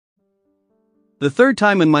The third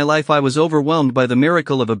time in my life I was overwhelmed by the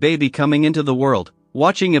miracle of a baby coming into the world.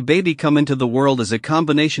 Watching a baby come into the world is a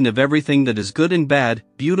combination of everything that is good and bad,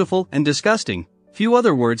 beautiful and disgusting. Few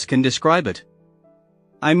other words can describe it.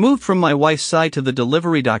 I moved from my wife's side to the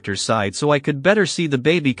delivery doctor's side so I could better see the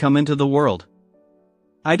baby come into the world.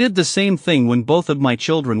 I did the same thing when both of my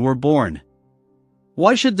children were born.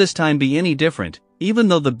 Why should this time be any different, even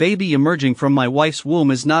though the baby emerging from my wife's womb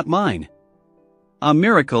is not mine? A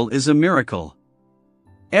miracle is a miracle.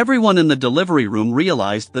 Everyone in the delivery room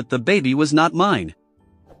realized that the baby was not mine.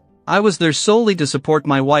 I was there solely to support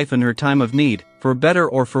my wife in her time of need, for better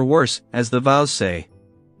or for worse, as the vows say.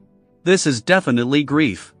 This is definitely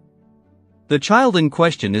grief. The child in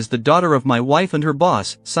question is the daughter of my wife and her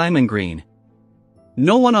boss, Simon Green.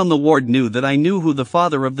 No one on the ward knew that I knew who the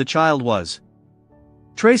father of the child was.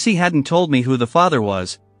 Tracy hadn't told me who the father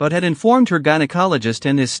was, but had informed her gynecologist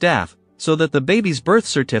and his staff, so that the baby's birth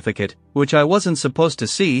certificate, which I wasn't supposed to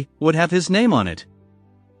see, would have his name on it.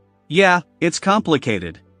 Yeah, it's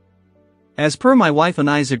complicated. As per my wife and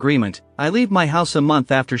I's agreement, I leave my house a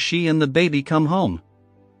month after she and the baby come home.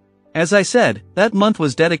 As I said, that month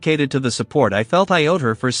was dedicated to the support I felt I owed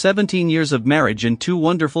her for 17 years of marriage and 2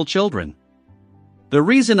 wonderful children. The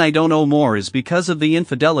reason I don't owe more is because of the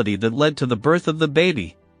infidelity that led to the birth of the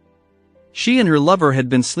baby. She and her lover had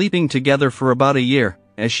been sleeping together for about a year,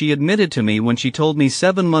 as she admitted to me when she told me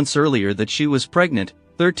 7 months earlier that she was pregnant,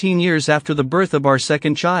 13 years after the birth of our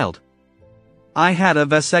second child. I had a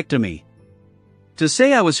vasectomy. To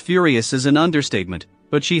say I was furious is an understatement,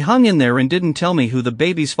 but she hung in there and didn't tell me who the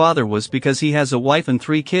baby's father was because he has a wife and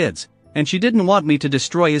 3 kids, and she didn't want me to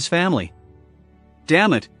destroy his family.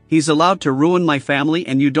 Damn it, he's allowed to ruin my family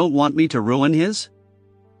and you don't want me to ruin his?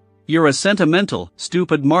 You're a sentimental,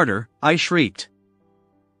 stupid martyr, I shrieked.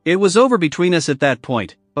 It was over between us at that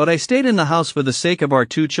point, but I stayed in the house for the sake of our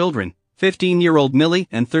 2 children, 15-year-old Millie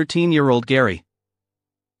and 13-year-old Gary.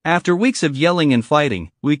 After weeks of yelling and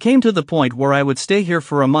fighting, we came to the point where I would stay here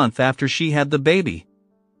for a month after she had the baby.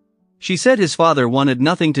 She said his father wanted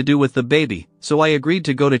nothing to do with the baby, so I agreed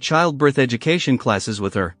to go to childbirth education classes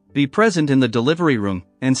with her, be present in the delivery room,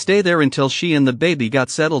 and stay there until she and the baby got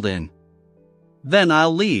settled in. Then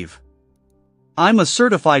I'll leave. I'm a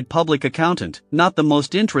certified public accountant, not the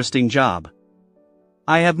most interesting job.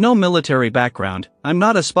 I have no military background, I'm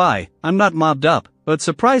not a spy, I'm not mobbed up, but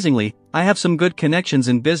surprisingly, I have some good connections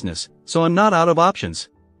in business, so I'm not out of options.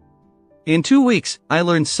 In 2 weeks, I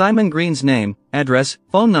learned Simon Green's name, address,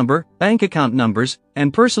 phone number, bank account numbers,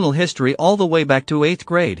 and personal history all the way back to 8th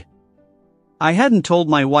grade. I hadn't told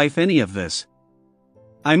my wife any of this.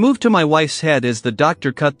 I moved to my wife's head as the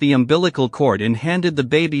doctor cut the umbilical cord and handed the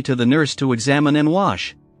baby to the nurse to examine and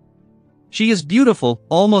wash. She is beautiful,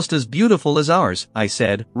 almost as beautiful as ours, I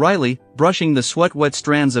said, wryly, brushing the sweat-wet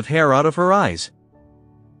strands of hair out of her eyes.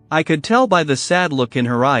 I could tell by the sad look in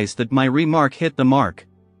her eyes that my remark hit the mark.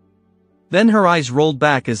 Then her eyes rolled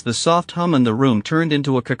back as the soft hum in the room turned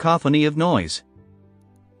into a cacophony of noise.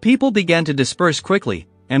 People began to disperse quickly,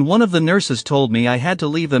 and one of the nurses told me I had to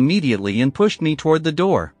leave immediately and pushed me toward the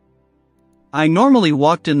door. I normally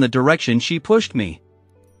walked in the direction she pushed me.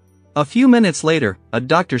 A few minutes later, a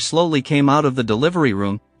doctor slowly came out of the delivery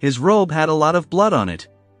room. His robe had a lot of blood on it.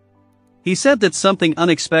 He said that something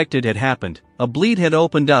unexpected had happened, a bleed had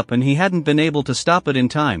opened up and he hadn't been able to stop it in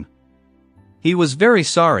time. He was very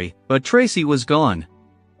sorry, but Tracy was gone.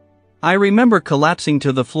 I remember collapsing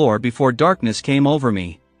to the floor before darkness came over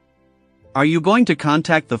me. Are you going to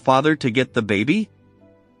contact the father to get the baby?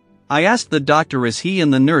 I asked the doctor as he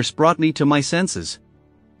and the nurse brought me to my senses.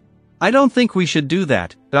 I don't think we should do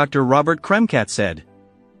that, Dr. Robert Kremkat said.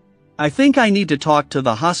 I think I need to talk to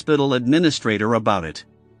the hospital administrator about it.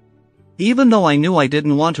 Even though I knew I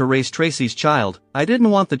didn't want to raise Tracy's child, I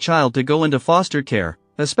didn't want the child to go into foster care,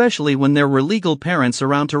 especially when there were legal parents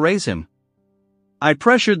around to raise him. I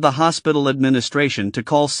pressured the hospital administration to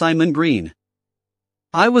call Simon Green.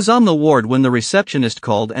 I was on the ward when the receptionist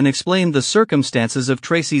called and explained the circumstances of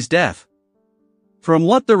Tracy's death. From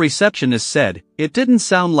what the receptionist said, it didn't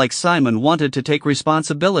sound like Simon wanted to take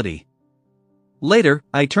responsibility. Later,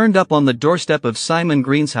 I turned up on the doorstep of Simon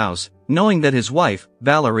Green's house, knowing that his wife,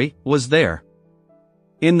 Valerie, was there.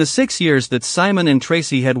 In the 6 years that Simon and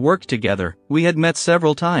Tracy had worked together, we had met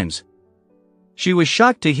several times. She was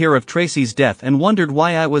shocked to hear of Tracy's death and wondered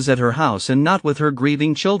why I was at her house and not with her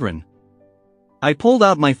grieving children. I pulled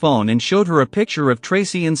out my phone and showed her a picture of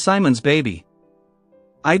Tracy and Simon's baby.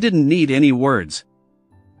 I didn't need any words.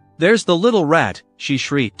 "There's the little rat," she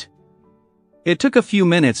shrieked. It took a few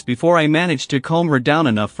minutes before I managed to calm her down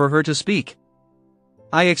enough for her to speak.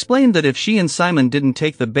 I explained that if she and Simon didn't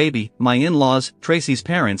take the baby, my in-laws, Tracy's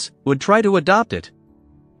parents, would try to adopt it.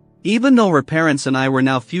 Even though her parents and I were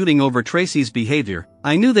now feuding over Tracy's behavior,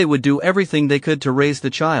 I knew they would do everything they could to raise the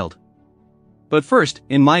child. But first,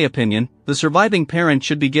 in my opinion, the surviving parent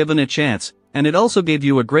should be given a chance, and it also gave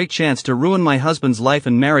you a great chance to ruin my husband's life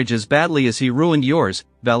and marriage as badly as he ruined yours,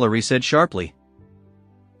 Valerie said sharply.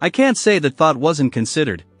 I can't say that thought wasn't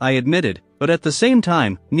considered, I admitted, but at the same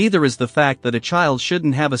time, neither is the fact that a child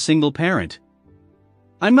shouldn't have a single parent.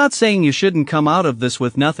 I'm not saying you shouldn't come out of this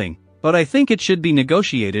with nothing, but I think it should be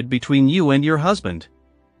negotiated between you and your husband.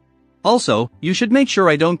 Also, you should make sure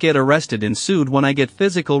I don't get arrested and sued when I get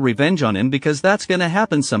physical revenge on him, because that's gonna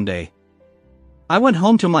happen someday. I went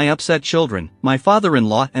home to my upset children, my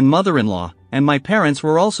father-in-law and mother-in-law, and my parents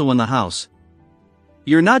were also in the house.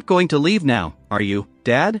 You're not going to leave now, are you,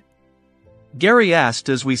 Dad? Gary asked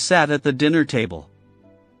as we sat at the dinner table.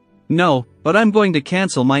 No, but I'm going to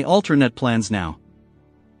cancel my alternate plans now.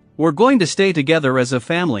 We're going to stay together as a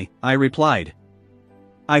family, I replied.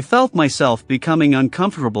 I felt myself becoming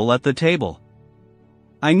uncomfortable at the table.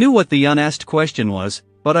 I knew what the unasked question was,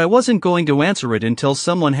 but I wasn't going to answer it until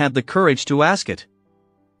someone had the courage to ask it.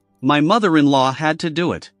 My mother-in-law had to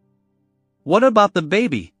do it. What about the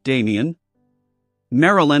baby, Damien?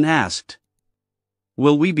 Marilyn asked.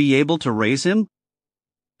 Will we be able to raise him?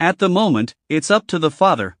 At the moment, it's up to the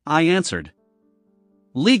father, I answered.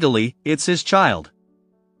 Legally, it's his child.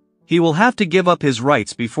 He will have to give up his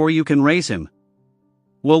rights before you can raise him.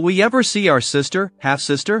 Will we ever see our sister,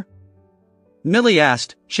 half-sister? Millie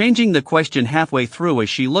asked, changing the question halfway through as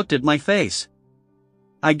she looked at my face.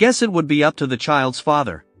 I guess it would be up to the child's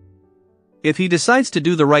father. If he decides to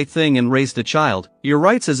do the right thing and raise the child, your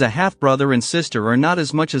rights as a half-brother and sister are not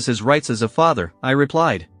as much as his rights as a father, I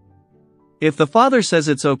replied. If the father says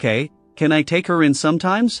it's okay, can I take her in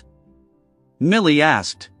sometimes? Millie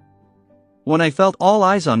asked. When I felt all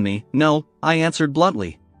eyes on me, no, I answered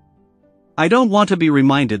bluntly. I don't want to be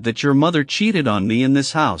reminded that your mother cheated on me in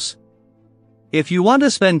this house. If you want to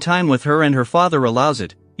spend time with her and her father allows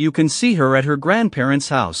it, you can see her at her grandparents'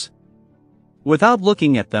 house. Without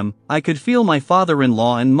looking at them, I could feel my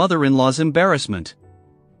father-in-law and mother-in-law's embarrassment.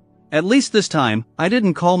 At least this time, I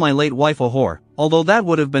didn't call my late wife a whore, although that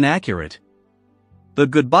would have been accurate. The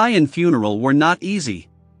goodbye and funeral were not easy.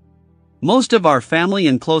 Most of our family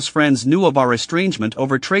and close friends knew of our estrangement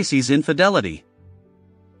over Tracy's infidelity.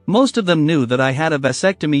 Most of them knew that I had a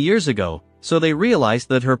vasectomy years ago, so they realized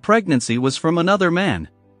that her pregnancy was from another man.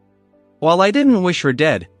 While I didn't wish her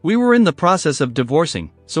dead, we were in the process of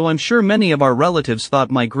divorcing, so I'm sure many of our relatives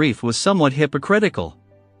thought my grief was somewhat hypocritical.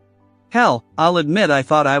 Hell, I'll admit I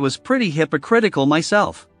thought I was pretty hypocritical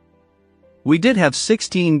myself. We did have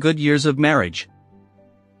 16 good years of marriage.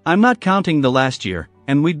 I'm not counting the last year,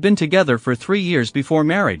 and we'd been together for 3 years before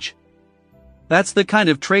marriage. That's the kind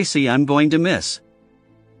of Tracy I'm going to miss.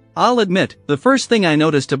 I'll admit, the first thing I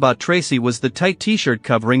noticed about Tracy was the tight t-shirt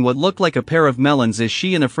covering what looked like a pair of melons as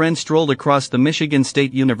she and a friend strolled across the Michigan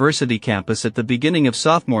State University campus at the beginning of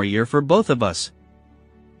sophomore year for both of us.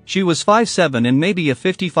 She was 5'7" and maybe a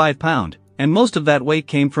 55-pound, and most of that weight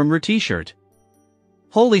came from her t-shirt.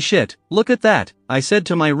 Holy shit, look at that, I said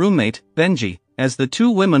to my roommate, Benji, as the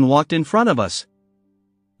two women walked in front of us.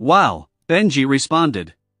 Wow, Benji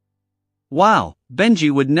responded. Wow, Benji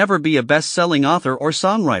would never be a best-selling author or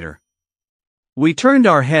songwriter. We turned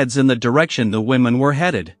our heads in the direction the women were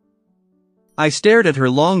headed. I stared at her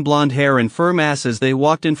long blonde hair and firm ass as they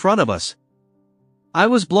walked in front of us. I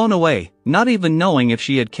was blown away, not even knowing if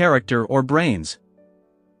she had character or brains.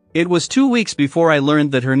 It was 2 weeks before I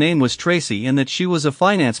learned that her name was Tracy and that she was a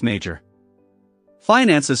finance major.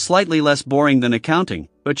 Finance is slightly less boring than accounting,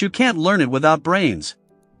 but you can't learn it without brains.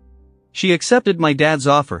 She accepted my dad's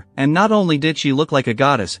offer, and not only did she look like a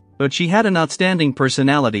goddess, but she had an outstanding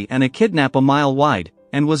personality and a kidnap a mile wide,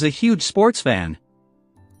 and was a huge sports fan.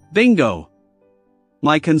 Bingo!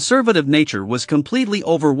 My conservative nature was completely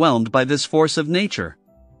overwhelmed by this force of nature.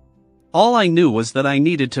 All I knew was that I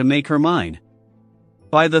needed to make her mine.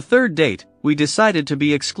 By the third date, we decided to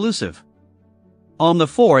be exclusive. On the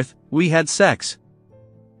fourth, we had sex.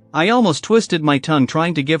 I almost twisted my tongue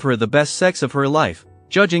trying to give her the best sex of her life,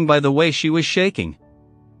 judging by the way she was shaking.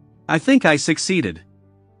 I think I succeeded.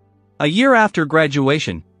 A year after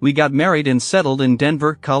graduation, we got married and settled in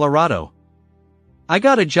Denver, Colorado. I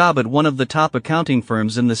got a job at one of the top accounting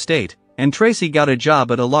firms in the state, and Tracy got a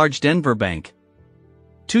job at a large Denver bank.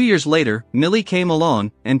 2 years later, Millie came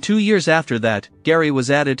along, and 2 years after that, Gary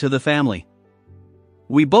was added to the family.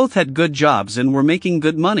 We both had good jobs and were making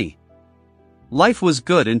good money. Life was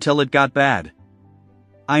good until it got bad.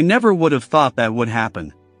 I never would have thought that would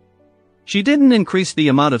happen. She didn't increase the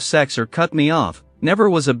amount of sex or cut me off, never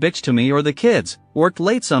was a bitch to me or the kids, worked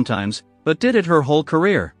late sometimes, but did it her whole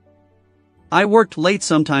career. I worked late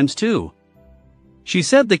sometimes too. She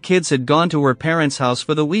said the kids had gone to her parents' house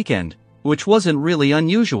for the weekend, which wasn't really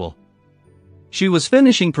unusual. She was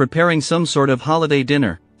finishing preparing some sort of holiday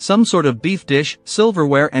dinner, some sort of beef dish,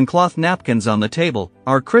 silverware and cloth napkins on the table,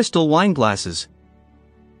 our crystal wine glasses.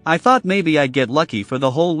 I thought maybe I'd get lucky for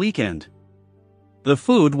the whole weekend. The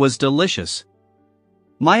food was delicious.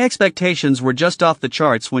 My expectations were just off the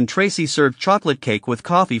charts when Tracy served chocolate cake with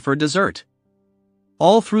coffee for dessert.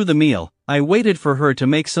 All through the meal, I waited for her to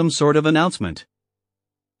make some sort of announcement.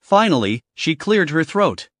 Finally, she cleared her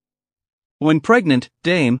throat. When pregnant,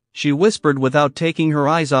 dame, she whispered without taking her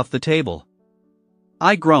eyes off the table.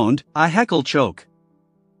 I groaned, I heckle choke.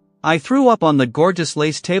 I threw up on the gorgeous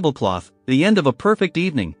lace tablecloth, the end of a perfect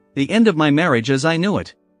evening, the end of my marriage as I knew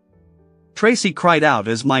it. Tracy cried out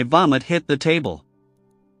as my vomit hit the table.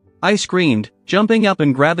 I screamed, jumping up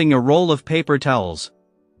and grabbing a roll of paper towels.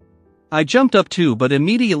 I jumped up too but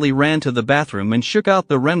immediately ran to the bathroom and shook out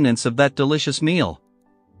the remnants of that delicious meal.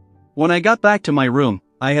 When I got back to my room,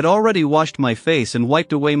 I had already washed my face and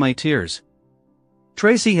wiped away my tears.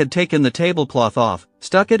 Tracy had taken the tablecloth off,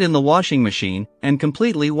 stuck it in the washing machine, and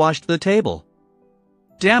completely washed the table.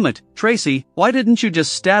 Damn it, Tracy, why didn't you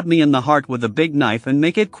just stab me in the heart with a big knife and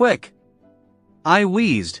make it quick? I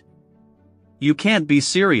wheezed. You can't be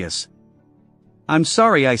serious. I'm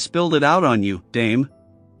sorry I spilled it out on you, dame.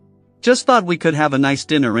 Just thought we could have a nice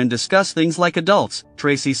dinner and discuss things like adults,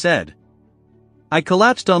 Tracy said. I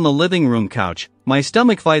collapsed on the living room couch, my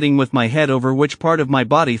stomach fighting with my head over which part of my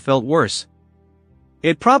body felt worse.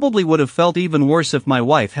 It probably would have felt even worse if my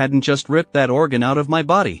wife hadn't just ripped that organ out of my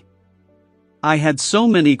body. I had so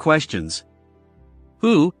many questions.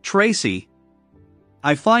 Who, Tracy?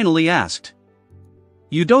 I finally asked.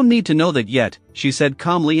 You don't need to know that yet, she said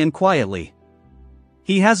calmly and quietly.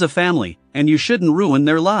 He has a family, and you shouldn't ruin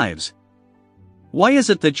their lives. Why is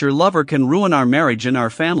it that your lover can ruin our marriage and our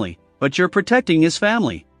family, but you're protecting his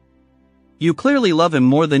family? You clearly love him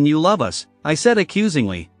more than you love us, I said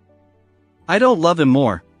accusingly. I don't love him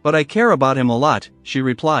more, but I care about him a lot, she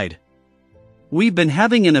replied. We've been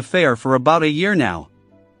having an affair for about a year now.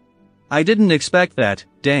 I didn't expect that,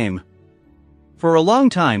 dame. For a long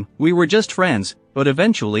time, we were just friends, but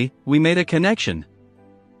eventually, we made a connection.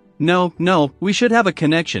 No, we should have a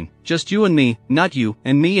connection, just you and me, not you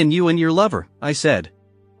and you and your lover, I said.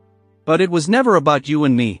 But it was never about you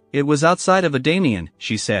and me, it was outside of a Damien,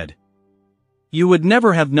 she said. You would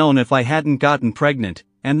never have known if I hadn't gotten pregnant,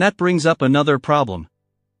 and that brings up another problem.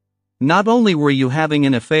 Not only were you having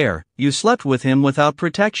an affair, you slept with him without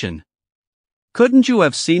protection. Couldn't you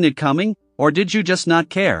have seen it coming, or did you just not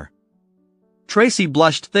care? Tracy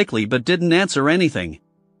blushed thickly but didn't answer anything.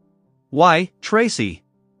 Why, Tracy?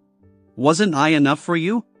 Wasn't I enough for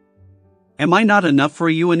you? Am I not enough for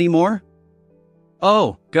you anymore?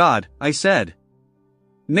 Oh, God, I said.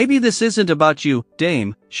 Maybe this isn't about you,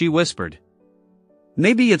 dame, she whispered.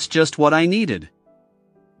 Maybe it's just what I needed.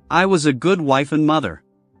 I was a good wife and mother.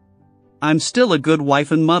 I'm still a good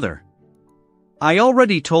wife and mother. I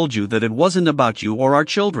already told you that it wasn't about you or our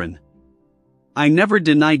children. I never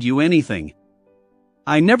denied you anything.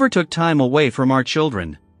 I never took time away from our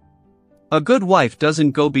children. A good wife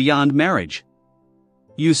doesn't go beyond marriage.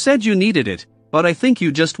 You said you needed it, but I think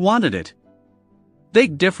you just wanted it.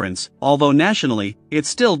 Big difference, although nationally, it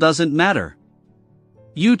still doesn't matter.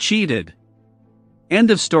 You cheated. End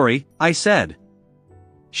of story, I said.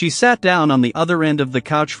 She sat down on the other end of the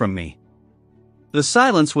couch from me. The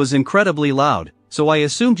silence was incredibly loud, so I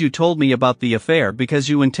assumed you told me about the affair because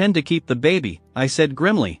you intend to keep the baby, I said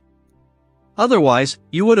grimly. Otherwise,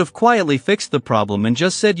 you would have quietly fixed the problem and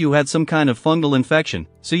just said you had some kind of fungal infection,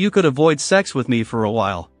 so you could avoid sex with me for a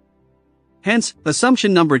while. Hence,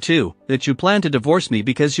 assumption number 2, that you plan to divorce me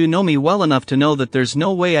because you know me well enough to know that there's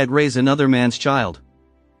no way I'd raise another man's child.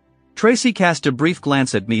 Tracy cast a brief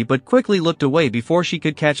glance at me but quickly looked away before she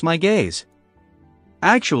could catch my gaze.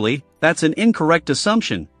 Actually, that's an incorrect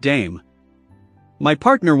assumption, dame. My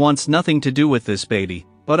partner wants nothing to do with this baby,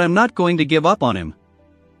 but I'm not going to give up on him.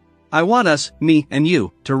 I want us, me and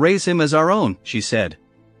you, to raise him as our own, she said.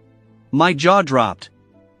 My jaw dropped.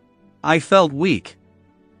 I felt weak.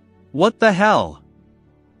 What the hell?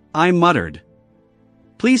 I muttered.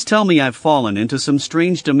 Please tell me I've fallen into some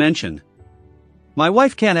strange dimension. My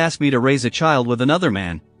wife can't ask me to raise a child with another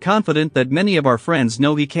man, confident that many of our friends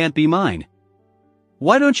know he can't be mine.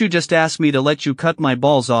 Why don't you just ask me to let you cut my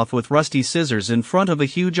balls off with rusty scissors in front of a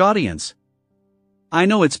huge audience? I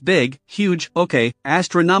know it's big, huge, okay,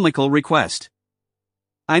 astronomical request.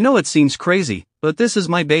 I know it seems crazy, but this is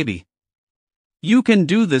my baby. You can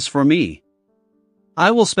do this for me. I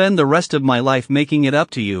will spend the rest of my life making it up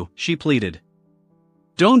to you, she pleaded.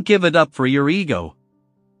 Don't give it up for your ego.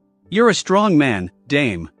 You're a strong man,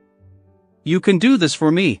 Dame. You can do this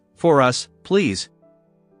for me, for us, please.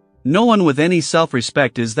 No one with any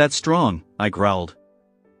self-respect is that strong, I growled.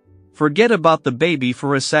 Forget about the baby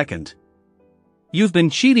for a second. You've been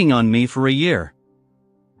cheating on me for a year.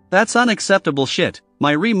 That's unacceptable shit,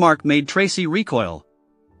 my remark made Tracy recoil.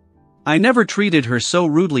 I never treated her so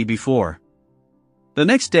rudely before. The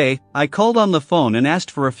next day, I called on the phone and asked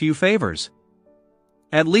for a few favors.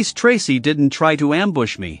 At least Tracy didn't try to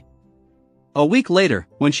ambush me. A week later,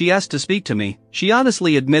 when she asked to speak to me, she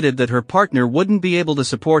honestly admitted that her partner wouldn't be able to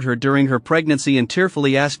support her during her pregnancy and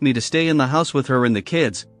tearfully asked me to stay in the house with her and the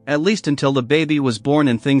kids, at least until the baby was born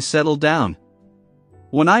and things settled down.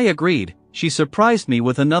 When I agreed, she surprised me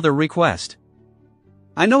with another request.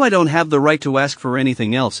 I know I don't have the right to ask for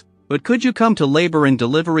anything else, but could you come to labor and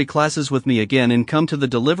delivery classes with me again and come to the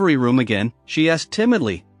delivery room again, she asked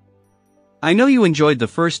timidly. I know you enjoyed the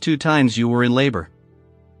first 2 times you were in labor.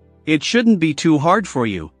 It shouldn't be too hard for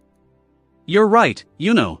you. You're right,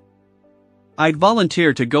 you know. I'd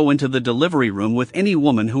volunteer to go into the delivery room with any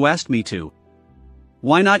woman who asked me to.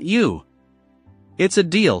 Why not you? It's a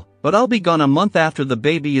deal, but I'll be gone a month after the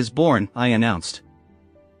baby is born, I announced.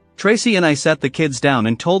 Tracy and I sat the kids down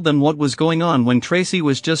and told them what was going on when Tracy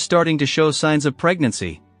was just starting to show signs of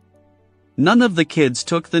pregnancy. None of the kids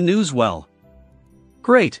took the news well.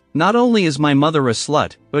 Great, not only is my mother a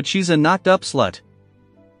slut, but she's a knocked-up slut.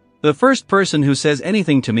 The first person who says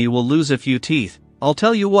anything to me will lose a few teeth, I'll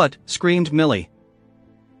tell you what, screamed Millie.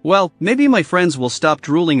 Well, maybe my friends will stop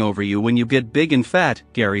drooling over you when you get big and fat,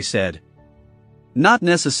 Gary said. Not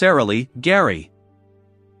necessarily, Gary.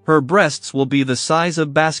 Her breasts will be the size of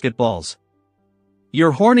basketballs.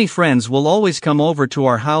 Your horny friends will always come over to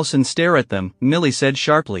our house and stare at them, Millie said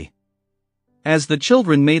sharply. As the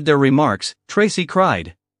children made their remarks, Tracy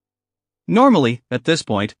cried. Normally, at this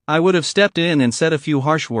point, I would have stepped in and said a few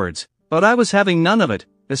harsh words, but I was having none of it,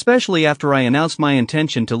 especially after I announced my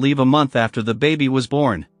intention to leave a month after the baby was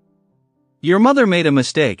born. Your mother made a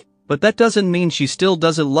mistake, but that doesn't mean she still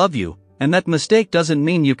doesn't love you, and that mistake doesn't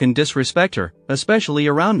mean you can disrespect her, especially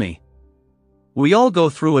around me. We all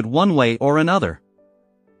go through it one way or another.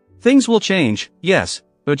 Things will change, yes,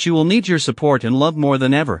 but you will need your support and love more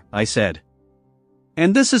than ever, I said.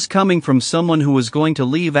 And this is coming from someone who is going to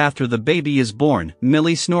leave after the baby is born,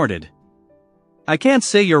 Millie snorted. I can't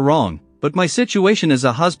say you're wrong, but my situation as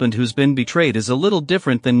a husband who's been betrayed is a little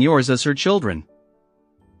different than yours as her children.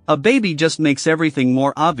 A baby just makes everything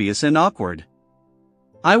more obvious and awkward.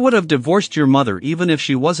 I would have divorced your mother even if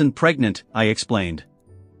she wasn't pregnant, I explained.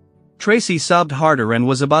 Tracy sobbed harder and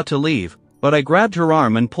was about to leave, but I grabbed her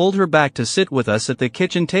arm and pulled her back to sit with us at the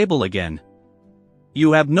kitchen table again.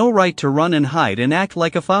 You have no right to run and hide and act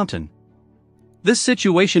like a fountain. This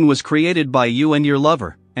situation was created by you and your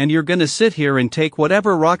lover, and you're gonna sit here and take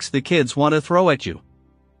whatever rocks the kids want to throw at you.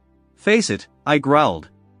 Face it, I growled.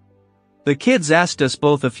 The kids asked us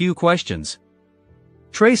both a few questions.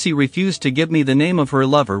 Tracy refused to give me the name of her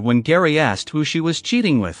lover when Gary asked who she was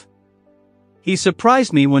cheating with. He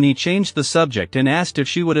surprised me when he changed the subject and asked if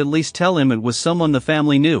she would at least tell him it was someone the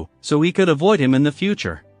family knew, so he could avoid him in the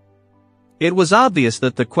future. It was obvious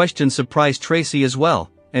that the question surprised Tracy as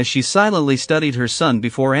well, as she silently studied her son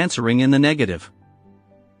before answering in the negative.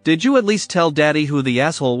 Did you at least tell Daddy who the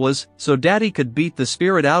asshole was, so Daddy could beat the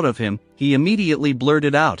spirit out of him? He immediately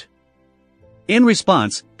blurted out. In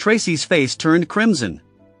response, Tracy's face turned crimson.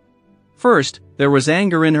 First, there was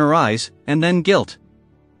anger in her eyes, and then guilt.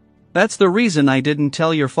 That's the reason I didn't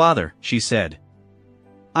tell your father, she said.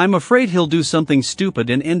 I'm afraid he'll do something stupid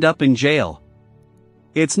and end up in jail.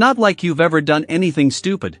 It's not like you've ever done anything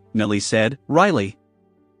stupid, Millie said, wryly.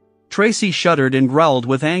 Tracy shuddered and growled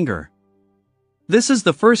with anger. This is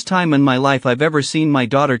the first time in my life I've ever seen my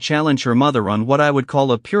daughter challenge her mother on what I would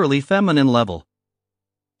call a purely feminine level.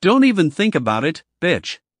 Don't even think about it,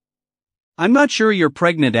 bitch. I'm not sure your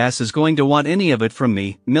pregnant ass is going to want any of it from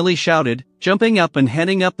me, Millie shouted, jumping up and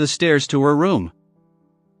heading up the stairs to her room.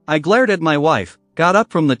 I glared at my wife, got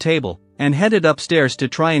up from the table, and headed upstairs to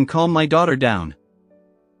try and calm my daughter down.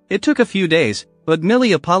 It took a few days, but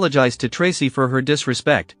Millie apologized to Tracy for her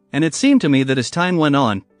disrespect, and it seemed to me that as time went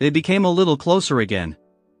on, they became a little closer again.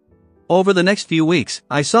 Over the next few weeks,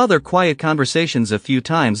 I saw their quiet conversations a few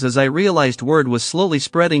times as I realized word was slowly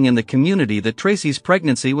spreading in the community that Tracy's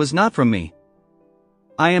pregnancy was not from me.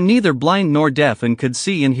 I am neither blind nor deaf and could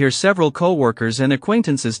see and hear several coworkers and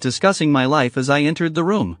acquaintances discussing my life as I entered the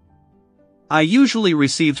room. I usually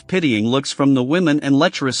received pitying looks from the women and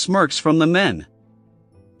lecherous smirks from the men.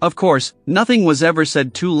 Of course, nothing was ever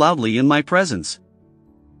said too loudly in my presence.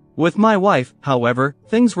 With my wife, however,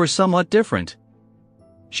 things were somewhat different.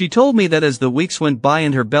 She told me that as the weeks went by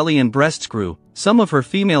and her belly and breasts grew, some of her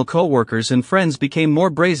female co-workers and friends became more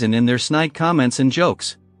brazen in their snide comments and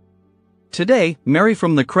jokes. Today, Mary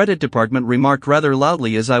from the credit department remarked rather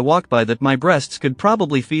loudly as I walked by that my breasts could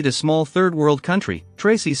probably feed a small third-world country,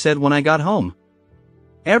 Tracy said when I got home.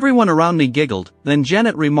 Everyone around me giggled, then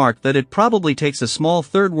Janet remarked that it probably takes a small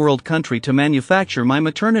third-world country to manufacture my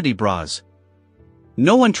maternity bras.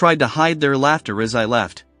 No one tried to hide their laughter as I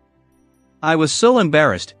left. I was so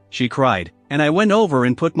embarrassed, she cried, and I went over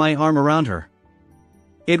and put my arm around her.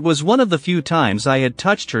 It was one of the few times I had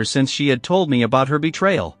touched her since she had told me about her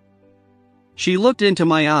betrayal. She looked into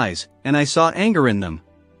my eyes, and I saw anger in them.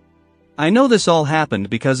 I know this all happened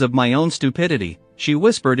because of my own stupidity, she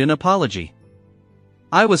whispered in apology.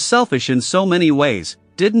 I was selfish in so many ways,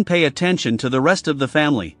 didn't pay attention to the rest of the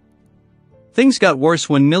family. Things got worse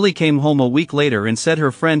when Millie came home a week later and said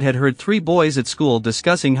her friend had heard 3 boys at school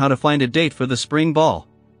discussing how to find a date for the spring ball.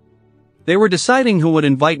 They were deciding who would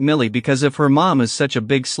invite Millie because if her mom is such a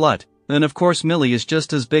big slut, then of course Millie is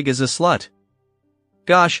just as big as a slut.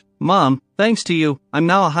 Gosh, Mom, thanks to you, I'm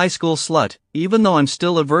now a high school slut, even though I'm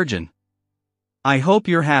still a virgin. I hope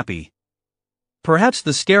you're happy. Perhaps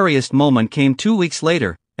the scariest moment came 2 weeks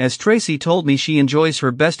later, as Tracy told me she enjoys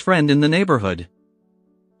her best friend in the neighborhood.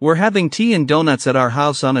 We're having tea and donuts at our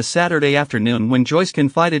house on a Saturday afternoon when Joyce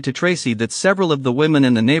confided to Tracy that several of the women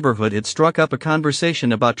in the neighborhood had struck up a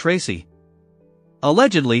conversation about Tracy.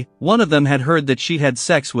 Allegedly, one of them had heard that she had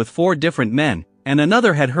sex with 4 different men, and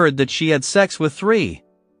another had heard that she had sex with 3.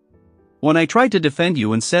 When I tried to defend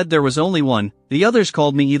you and said there was only one, the others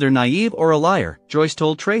called me either naive or a liar, Joyce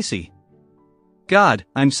told Tracy. God,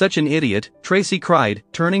 I'm such an idiot, Tracy cried,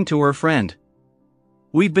 turning to her friend.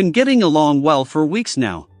 We've been getting along well for weeks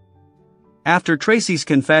now. After Tracy's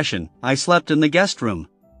confession, I slept in the guest room.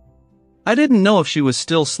 I didn't know if she was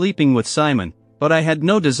still sleeping with Simon, but I had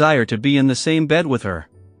no desire to be in the same bed with her.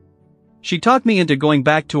 She talked me into going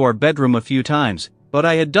back to our bedroom a few times, but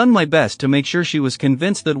I had done my best to make sure she was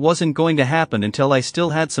convinced that wasn't going to happen until I still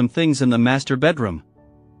had some things in the master bedroom.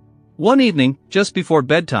 One evening, just before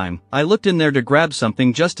bedtime, I looked in there to grab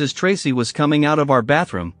something just as Tracy was coming out of our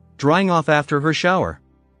bathroom, drying off after her shower.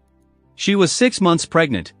 She was 6 months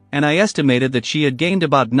pregnant, and I estimated that she had gained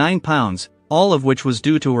about 9 pounds, all of which was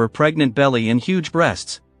due to her pregnant belly and huge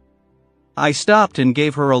breasts. I stopped and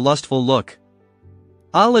gave her a lustful look.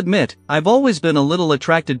 I'll admit, I've always been a little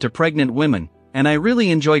attracted to pregnant women, and I really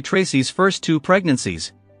enjoyed Tracy's first 2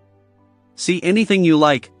 pregnancies. See anything you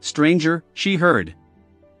like, stranger, she heard.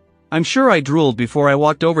 I'm sure I drooled before I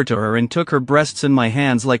walked over to her and took her breasts in my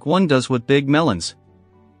hands like one does with big melons.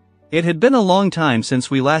 It had been a long time since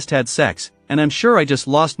we last had sex, and I'm sure I just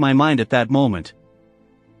lost my mind at that moment.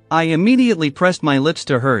 I immediately pressed my lips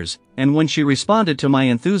to hers, and when she responded to my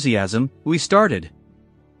enthusiasm, we started.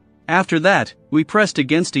 After that, we pressed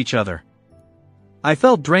against each other. I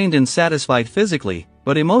felt drained and satisfied physically,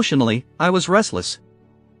 but emotionally, I was restless.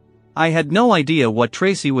 I had no idea what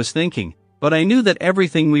Tracy was thinking, but I knew that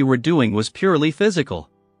everything we were doing was purely physical.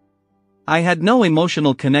 I had no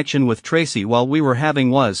emotional connection with Tracy while we were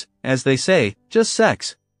having was, as they say, just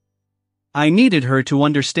sex. I needed her to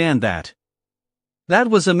understand that. That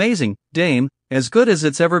was amazing, Dame, as good as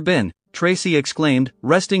it's ever been, Tracy exclaimed,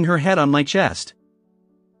 resting her head on my chest.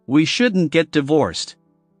 We shouldn't get divorced.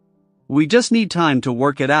 We just need time to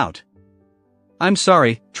work it out. I'm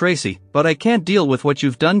sorry, Tracy, but I can't deal with what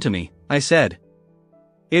you've done to me, I said.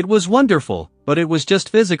 It was wonderful, but it was just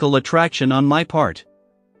physical attraction on my part.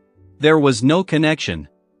 There was no connection.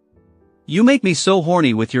 You make me so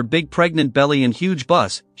horny with your big pregnant belly and huge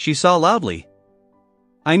bus, she saw loudly.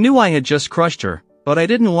 I knew I had just crushed her, but I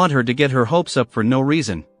didn't want her to get her hopes up for no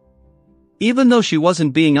reason. Even though she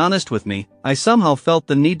wasn't being honest with me, I somehow felt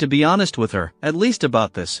the need to be honest with her, at least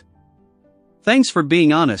about this. Thanks for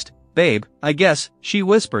being honest, babe, I guess, she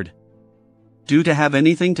whispered. Do you have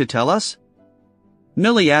anything to tell us?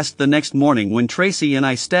 Millie asked the next morning when Tracy and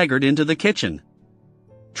I staggered into the kitchen.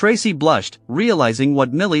 Tracy blushed, realizing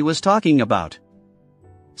what Millie was talking about.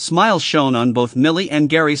 Smiles shone on both Millie and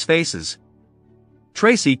Gary's faces.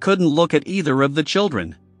 Tracy couldn't look at either of the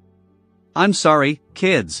children. I'm sorry,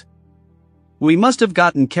 kids. We must have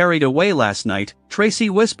gotten carried away last night, Tracy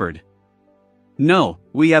whispered. No,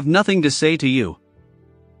 we have nothing to say to you.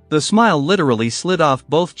 The smile literally slid off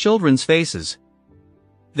both children's faces.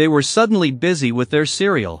 They were suddenly busy with their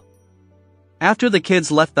cereal. After the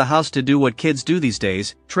kids left the house to do what kids do these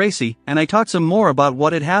days, Tracy and I talked some more about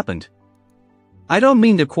what had happened. I don't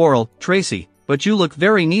mean to quarrel, Tracy, but you look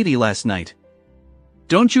very needy last night.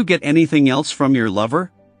 Don't you get anything else from your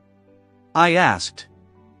lover? I asked.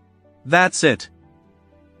 That's it.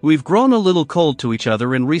 We've grown a little cold to each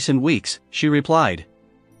other in recent weeks, she replied.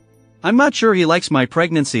 I'm not sure he likes my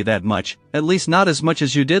pregnancy that much, at least not as much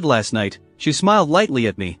as you did last night. She smiled lightly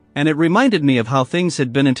at me, and it reminded me of how things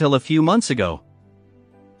had been until a few months ago.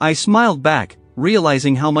 I smiled back,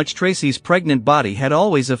 realizing how much Tracy's pregnant body had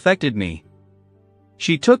always affected me.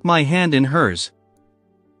 She took my hand in hers.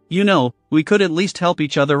 You know, we could at least help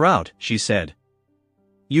each other out, she said.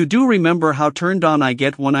 You do remember how turned on I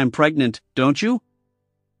get when I'm pregnant, don't you?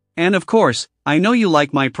 And of course, I know you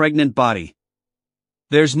like my pregnant body.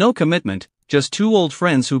 There's no commitment, just two old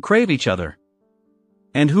friends who crave each other.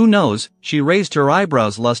 And who knows, she raised her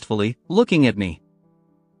eyebrows lustfully, looking at me.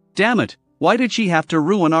 Damn it, why did she have to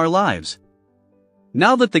ruin our lives?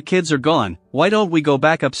 Now that the kids are gone, why don't we go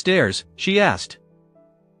back upstairs, she asked.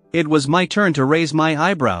 It was my turn to raise my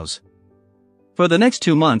eyebrows. For the next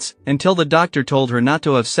 2 months, until the doctor told her not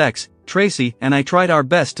to have sex, Tracy and I tried our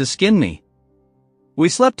best to skin me. We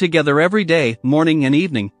slept together every day, morning and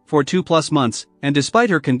evening, for 2+ months, and despite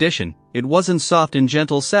her condition, it wasn't soft and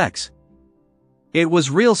gentle sex. It was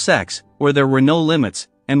real sex, where there were no limits,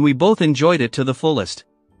 and we both enjoyed it to the fullest.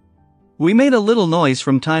 We made a little noise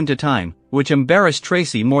from time to time, which embarrassed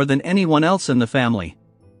Tracy more than anyone else in the family.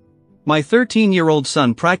 My 13-year-old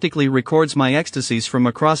son practically records my ecstasies from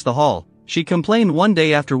across the hall, she complained one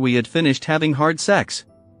day after we had finished having hard sex.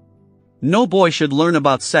 No boy should learn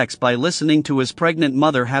about sex by listening to his pregnant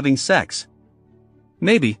mother having sex.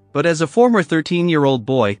 Maybe, but as a former 13-year-old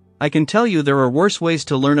boy, I can tell you there are worse ways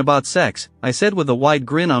to learn about sex, I said with a wide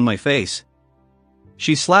grin on my face.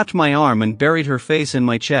 She slapped my arm and buried her face in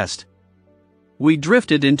my chest. We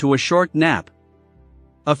drifted into a short nap.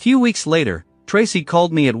 A few weeks later, Tracy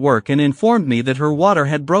called me at work and informed me that her water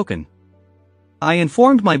had broken. I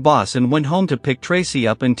informed my boss and went home to pick Tracy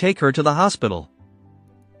up and take her to the hospital.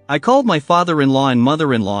 I called my father-in-law and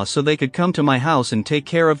mother-in-law so they could come to my house and take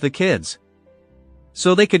care of the kids.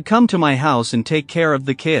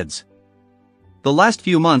 The last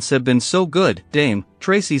few months have been so good, Dame,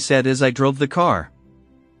 Tracy said as I drove the car.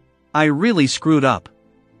 I really screwed up.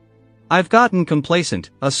 I've gotten complacent,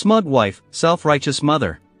 a smug wife, self-righteous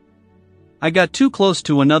mother. I got too close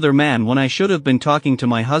to another man when I should have been talking to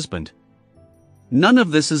my husband. None of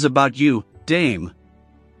this is about you, Dame.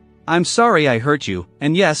 I'm sorry I hurt you,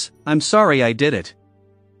 and yes, I'm sorry I did it.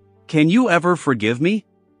 Can you ever forgive me?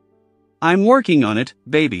 I'm working on it,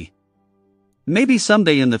 baby. Maybe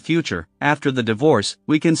someday in the future, after the divorce,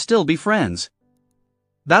 we can still be friends.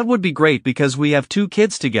 That would be great because we have 2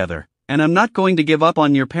 kids together, and I'm not going to give up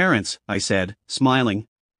on your parents, I said, smiling.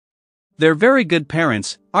 They're very good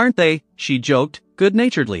parents, aren't they? She joked,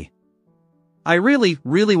 good-naturedly. I really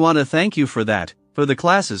want to thank you for that, for the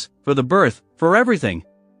classes, for the birth, for everything.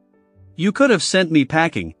 You could have sent me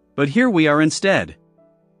packing, but here we are instead.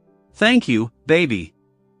 Thank you, baby.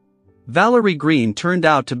 Valerie Green turned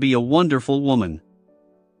out to be a wonderful woman.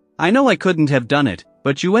 I know I couldn't have done it,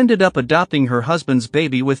 but you ended up adopting her husband's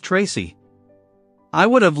baby with Tracy. I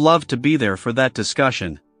would have loved to be there for that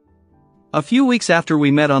discussion. A few weeks after we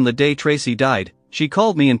met on the day Tracy died, she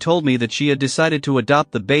called me and told me that she had decided to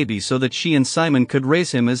adopt the baby so that she and Simon could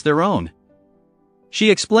raise him as their own. She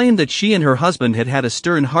explained that she and her husband had had a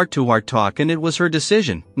stern heart-to-heart talk and it was her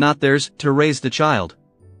decision, not theirs, to raise the child.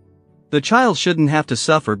 The child shouldn't have to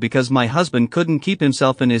suffer because my husband couldn't keep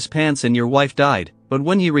himself in his pants and your wife died, but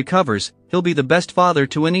when he recovers, he'll be the best father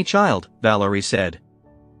to any child, Valerie said.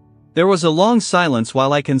 There was a long silence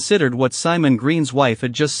while I considered what Simon Green's wife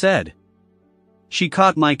had just said. She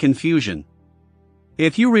caught my confusion.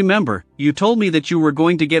 If you remember, you told me that you were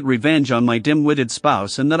going to get revenge on my dim-witted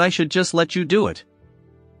spouse and that I should just let you do it.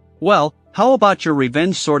 Well, how about your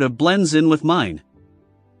revenge sort of blends in with mine?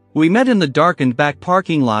 We met in the darkened back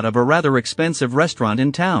parking lot of a rather expensive restaurant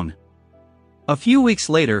in town. A few weeks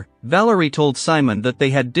later, Valerie told Simon that they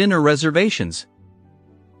had dinner reservations.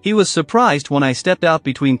 He was surprised when I stepped out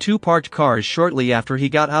between 2 parked cars shortly after he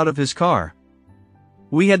got out of his car.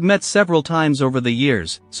 We had met several times over the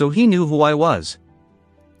years, so he knew who I was.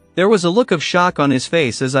 There was a look of shock on his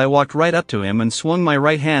face as I walked right up to him and swung my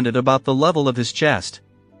right hand at about the level of his chest.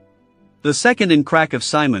 The second and crack of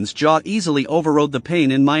Simon's jaw easily overrode the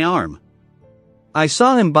pain in my arm. I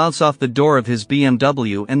saw him bounce off the door of his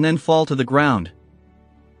BMW and then fall to the ground.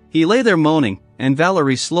 He lay there moaning, and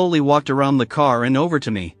Valerie slowly walked around the car and over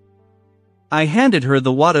to me. I handed her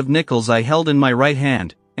the wad of nickels I held in my right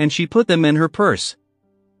hand, and she put them in her purse.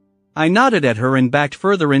 I nodded at her and backed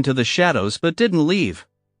further into the shadows but didn't leave.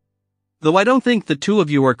 Though I don't think the two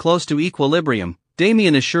of you are close to equilibrium,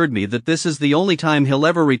 Damien assured me that this is the only time he'll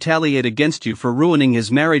ever retaliate against you for ruining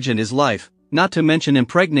his marriage and his life, not to mention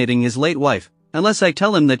impregnating his late wife, unless I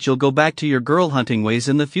tell him that you'll go back to your girl hunting ways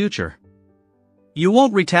in the future. You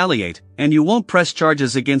won't retaliate, and you won't press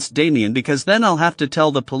charges against Damien because then I'll have to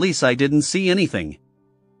tell the police I didn't see anything.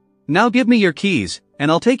 Now give me your keys,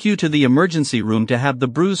 and I'll take you to the emergency room to have the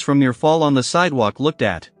bruise from your fall on the sidewalk looked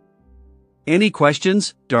at. Any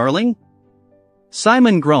questions, darling?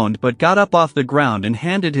 Simon groaned but got up off the ground and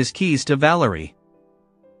handed his keys to Valerie.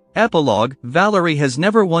 Epilogue: Valerie has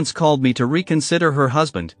never once called me to reconsider her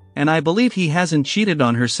husband, and I believe he hasn't cheated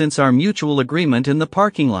on her since our mutual agreement in the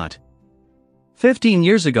parking lot. 15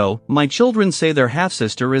 years ago, my children say their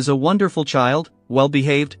half-sister is a wonderful child,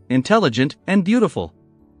 well-behaved, intelligent, and beautiful.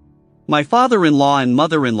 My father-in-law and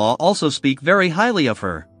mother-in-law also speak very highly of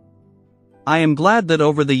her. I am glad that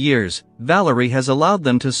over the years, Valerie has allowed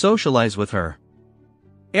them to socialize with her.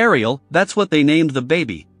 Ariel, that's what they named the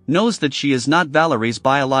baby, knows that she is not Valerie's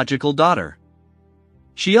biological daughter.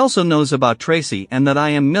 She also knows about Tracy and that I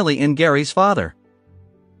am Millie and Gary's father.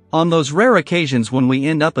 On those rare occasions when we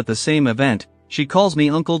end up at the same event, she calls me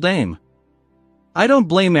Uncle Dame. I don't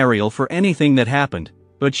blame Ariel for anything that happened,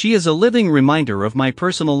 but she is a living reminder of my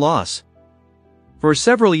personal loss. For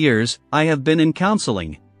several years, I have been in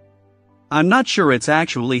counseling. I'm not sure it's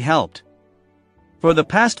actually helped. For the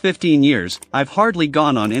past 15 years, I've hardly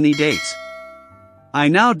gone on any dates. I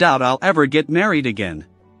now doubt I'll ever get married again.